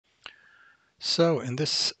So in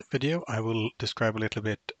this video, I will describe a little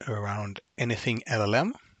bit around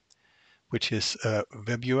AnythingLLM, which is a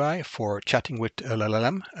web UI for chatting with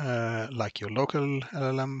LLM, like your local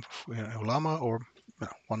LLM, Ollama, or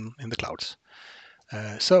one in the clouds.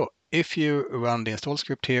 So if you run the install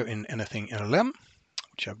script here in AnythingLLM,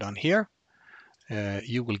 which I've done here,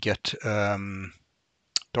 you will get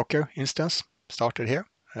Docker instance started here,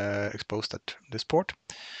 exposed at this port.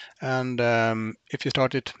 And if you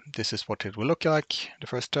start it, this is what it will look like, the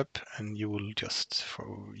first step, and you will just, for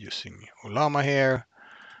using Ollama here,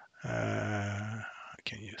 I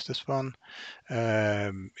can use this one.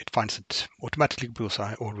 It finds it automatically because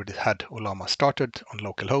I already had Ollama started on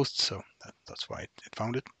local host, so that's why it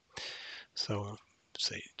found it. So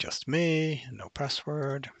say just me, no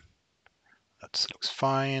password. That looks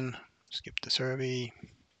fine. Skip the survey.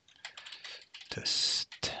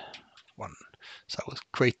 Test one. So I will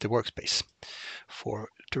create the workspace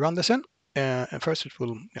to run this in. And first it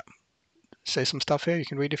will say some stuff here. You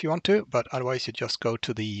can read if you want to, but otherwise you just go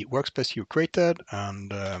to the workspace you created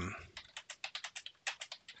and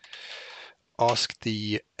ask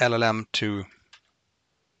the LLM to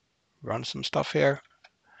run some stuff here.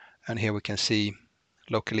 And here we can see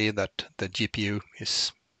locally that the GPU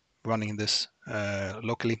is running this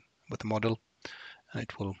locally with the model, and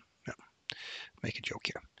it will make a joke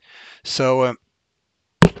here. So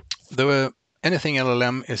the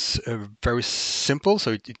AnythingLLM is very simple.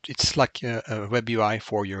 So it's like a web UI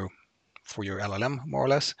for your LLM, more or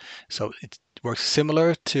less. So it works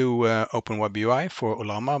similar to OpenWebUI for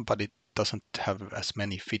Ollama, but it doesn't have as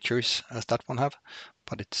many features as that one have.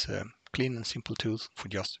 But it's a clean and simple tool for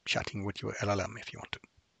just chatting with your LLM if you want to.